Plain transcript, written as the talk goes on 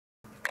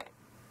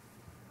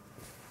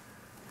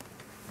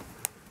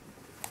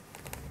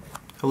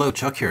Hello,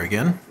 Chuck here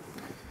again.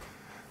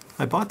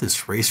 I bought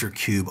this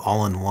Racercube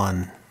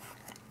all-in-one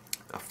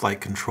flight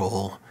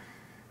control,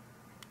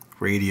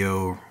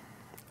 radio,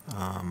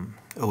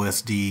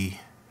 OSD,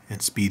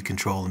 and speed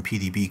control and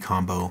PDB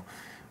combo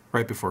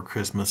right before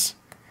Christmas,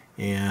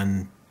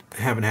 and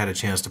I haven't had a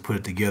chance to put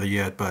it together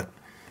yet, but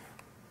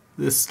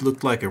this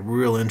looked like a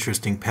real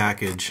interesting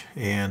package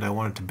and I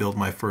wanted to build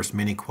my first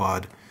mini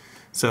quad.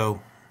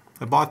 So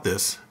I bought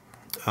this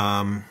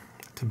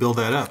to build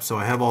that up. So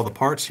I have all the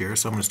parts here,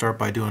 so I'm going to start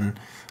by doing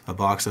a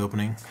box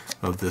opening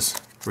of this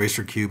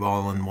Racercube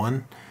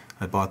all-in-one.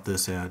 I bought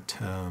this at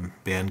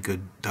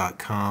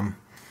Banggood.com.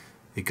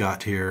 It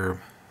got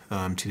here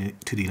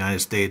to the United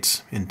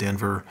States in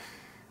Denver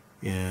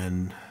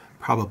in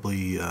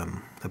probably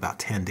about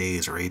 10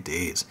 days or 8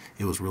 days.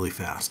 It was really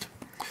fast.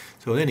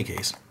 So in any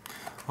case,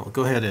 I'll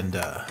go ahead and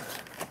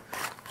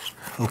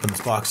open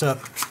this box up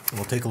and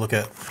we'll take a look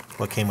at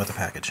what came with the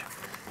package.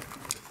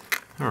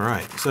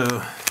 Alright,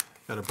 so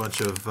got a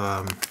bunch of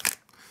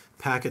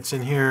packets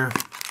in here,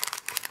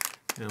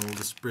 and we'll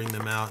just bring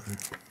them out and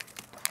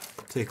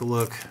take a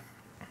look.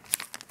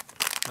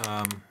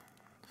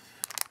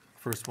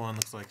 First one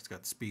looks like it's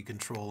got speed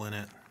control in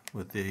it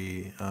with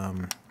the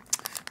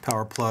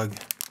power plug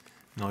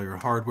and all your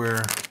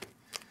hardware.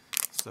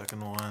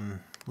 Second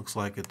one looks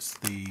like it's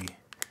the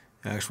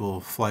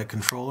actual flight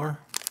controller,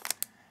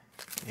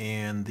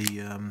 and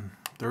the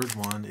third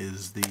one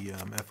is the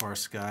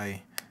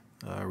FrSky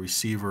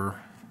receiver,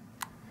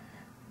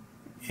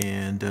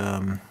 and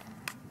I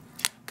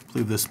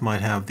believe this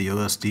might have the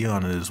OSD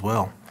on it as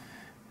well.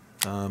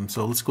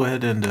 So let's go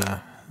ahead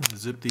and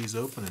zip these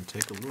open and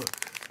take a look.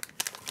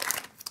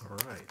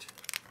 Alright.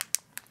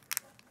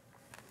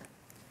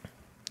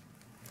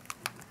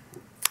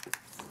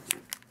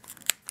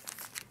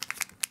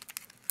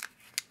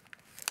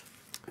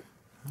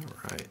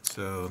 Alright,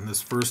 so in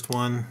this first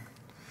one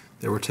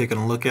that we're taking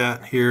a look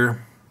at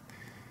here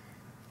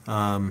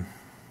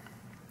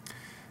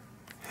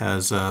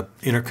has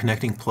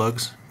interconnecting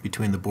plugs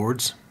between the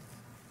boards.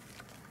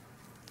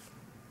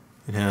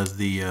 It has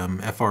the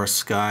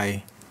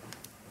FrSky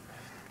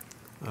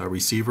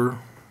receiver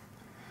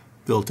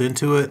built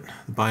into it,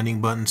 the binding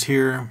buttons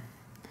here.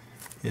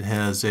 It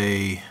has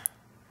a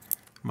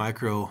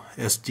micro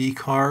SD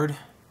card.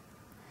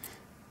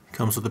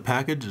 Comes with the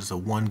package. It's a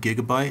 1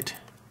 GB.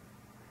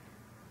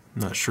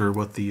 I'm not sure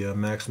what the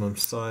maximum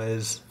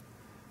size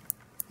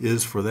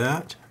is for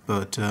that,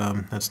 but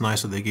that's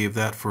nice that they gave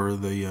that for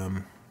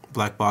the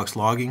black box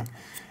logging.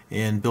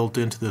 And built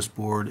into this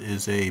board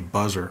is a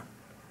buzzer.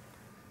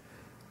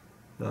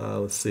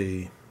 Let's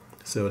see,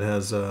 so it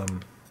has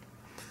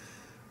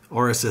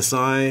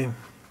RSSI,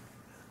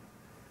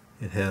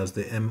 it has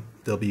the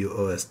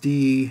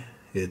MW-OSD,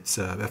 it's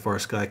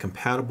FrSky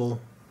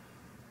compatible.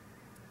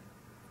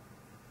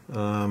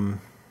 Alright,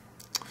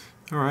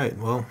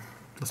 well,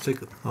 let's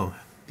take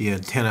the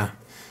antenna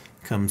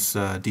comes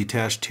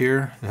detached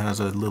here. It has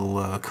a little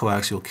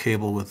coaxial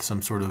cable with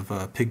some sort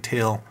of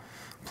pigtail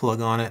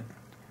plug on it.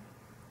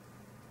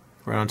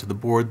 Right onto the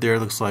board there.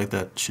 Looks like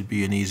that should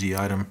be an easy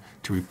item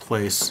to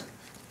replace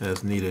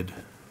as needed.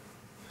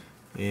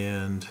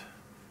 And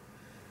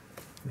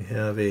we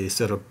have a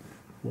set of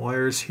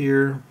wires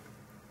here.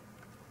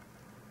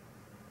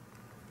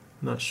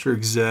 Not sure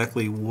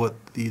exactly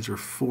what these are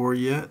for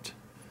yet,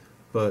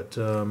 but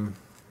in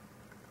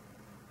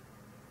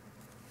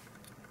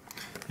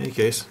any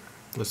case,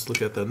 let's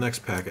look at the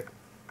next packet.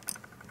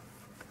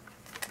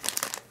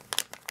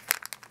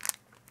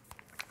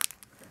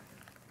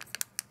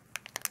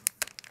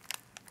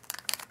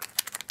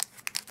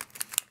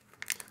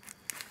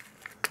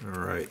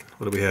 Alright,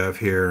 what do we have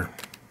here?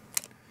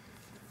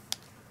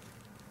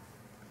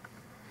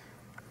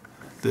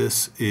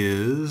 This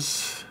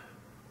is,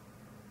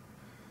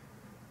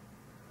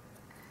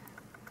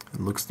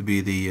 it looks to be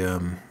the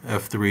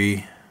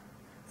F3,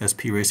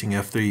 SP Racing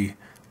F3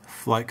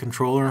 Flight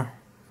Controller.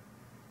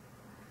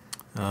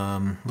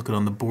 Looking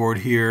on the board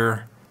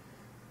here,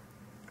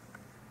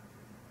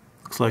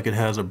 looks like it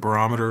has a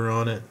barometer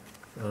on it.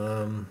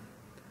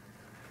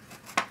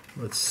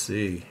 Let's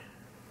see.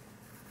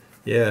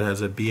 Yeah, it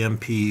has a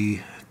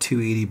BMP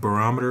 280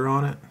 barometer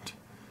on it.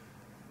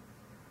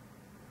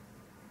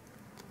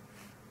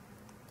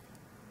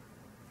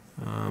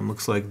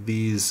 Looks like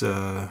these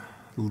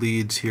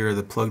leads here,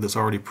 the plug that's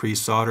already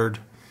pre-soldered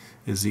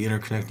is the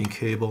interconnecting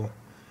cable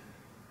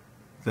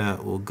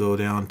that will go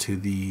down to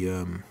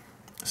the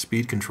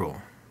speed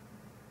control.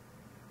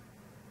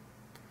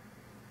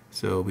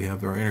 So we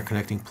have our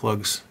interconnecting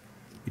plugs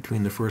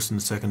between the first and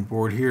the second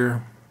board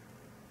here.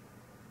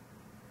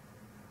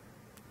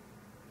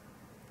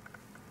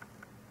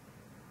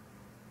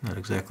 Not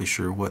exactly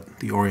sure what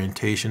the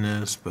orientation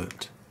is,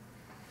 but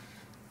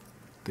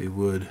they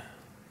would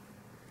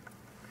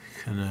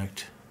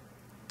connect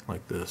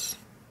like this.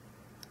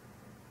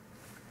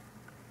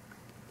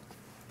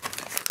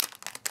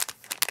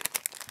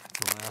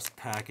 The last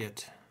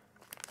packet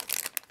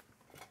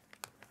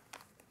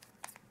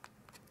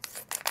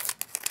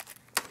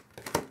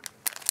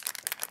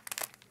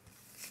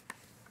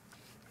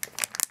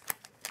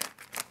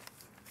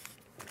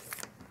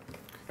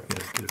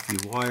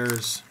few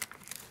wires,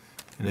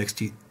 an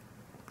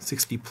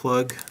XT60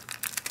 plug,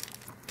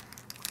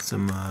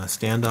 some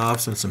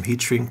standoffs and some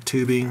heat shrink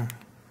tubing,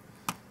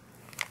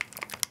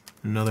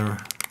 another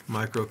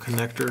micro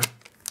connector.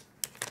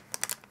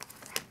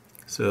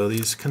 So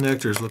these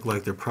connectors look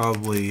like they're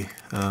probably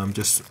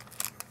just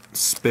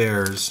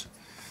spares.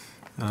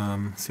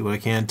 See, what I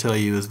can tell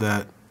you is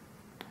that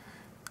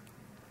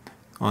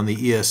on the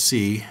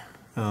ESC,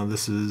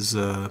 this is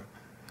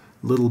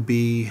little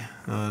b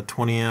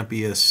 20 amp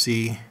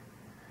ESC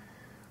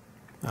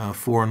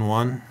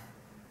 4-in-1.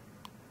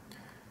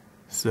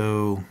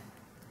 So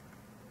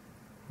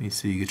let me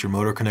see, you get your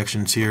motor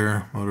connections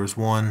here, motors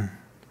 1,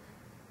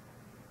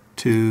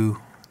 2,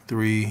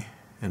 3,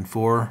 and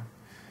 4,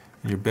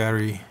 and your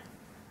battery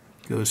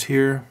goes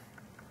here.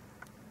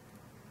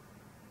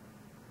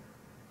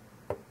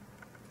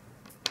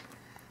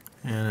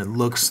 And it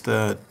looks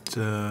that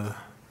the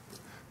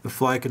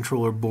flight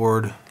controller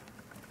board,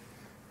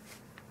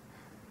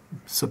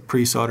 some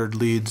pre-soldered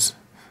leads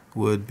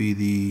would be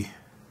the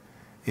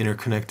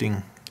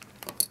interconnecting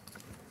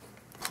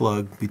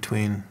plug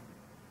between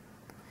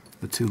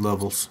the two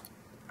levels.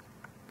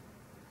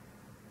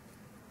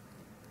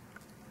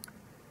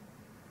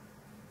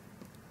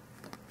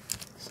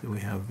 So we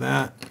have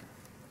that.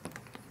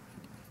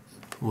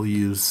 We'll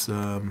use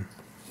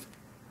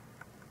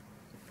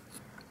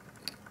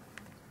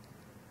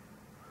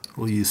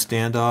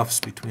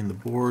standoffs between the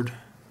board,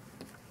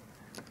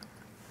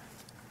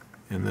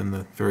 and then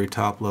the very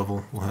top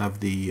level will have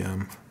the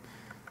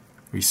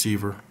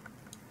receiver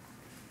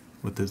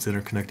with its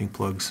interconnecting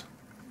plugs.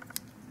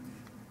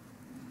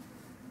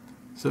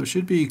 So it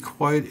should be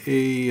quite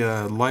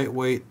a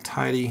lightweight,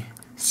 tidy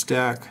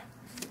stack.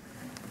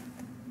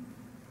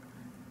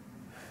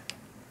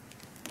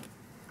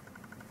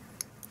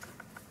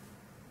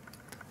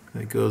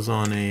 It goes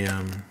on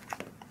a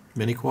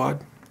mini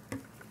quad.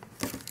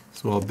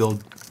 So I'll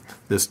build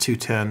this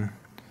 210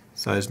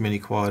 size mini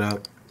quad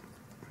up.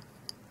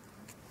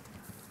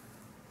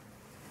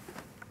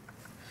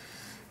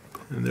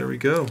 And there we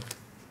go.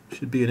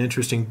 Should be an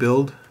interesting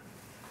build.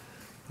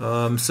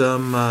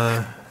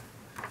 Some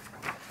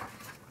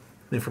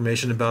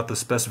information about the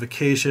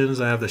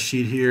specifications. I have the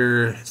sheet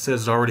here. It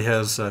says it already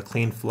has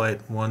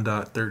Cleanflight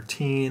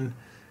 1.13.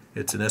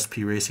 It's an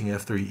SP Racing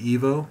F3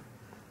 Evo.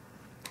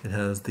 It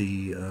has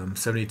the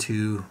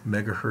 72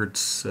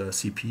 megahertz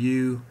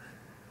CPU.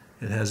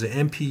 It has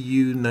an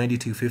MPU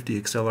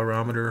 9250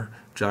 accelerometer,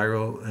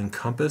 gyro, and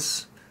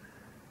compass.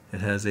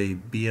 It has a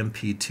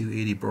BMP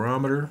 280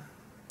 barometer.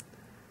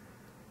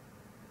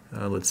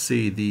 Let's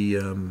see,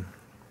 the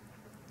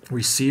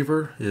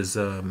receiver is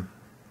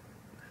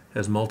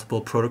has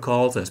multiple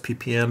protocols as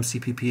PPM,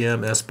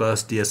 CPPM,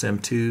 SBus,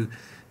 DSM2,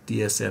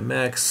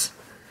 DSMX.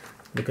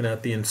 Looking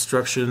at the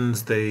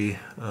instructions, they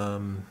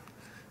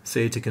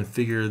say to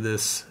configure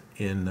this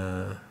in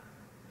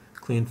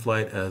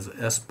Cleanflight as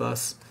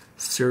SBus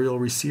serial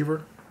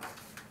receiver.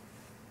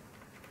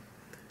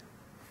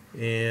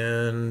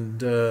 And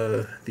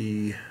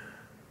the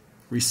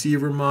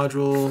receiver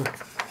module,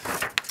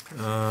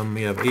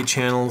 we have 8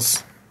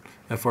 channels,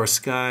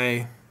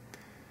 FrSky,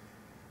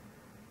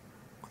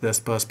 with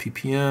SBus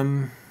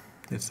PPM,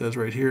 it says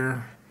right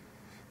here.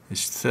 It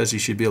says you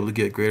should be able to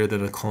get greater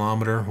than 1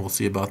 kilometer. We'll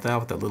see about that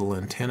with that little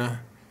antenna.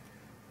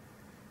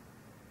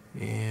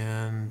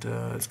 And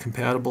it's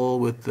compatible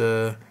with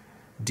the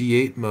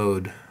D8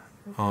 mode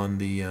on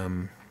the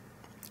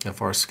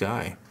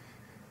FrSky.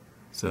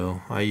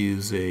 So I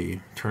use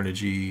a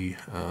Turnigy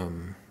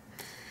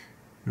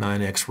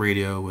 9X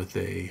radio with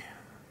a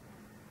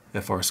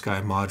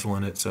FrSky module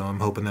in it, so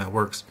I'm hoping that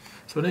works.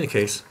 So in any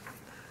case,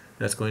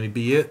 that's going to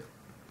be it.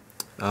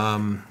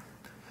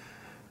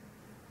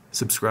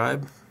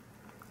 Subscribe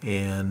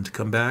and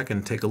come back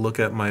and take a look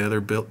at my other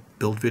build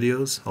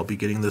videos. I'll be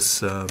getting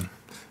this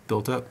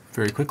built up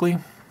very quickly,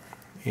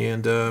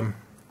 and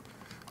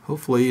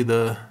hopefully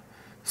the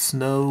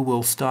snow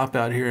will stop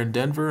out here in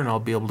Denver and I'll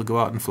be able to go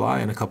out and fly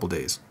in a couple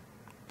days.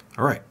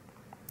 Alright,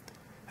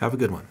 have a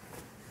good one.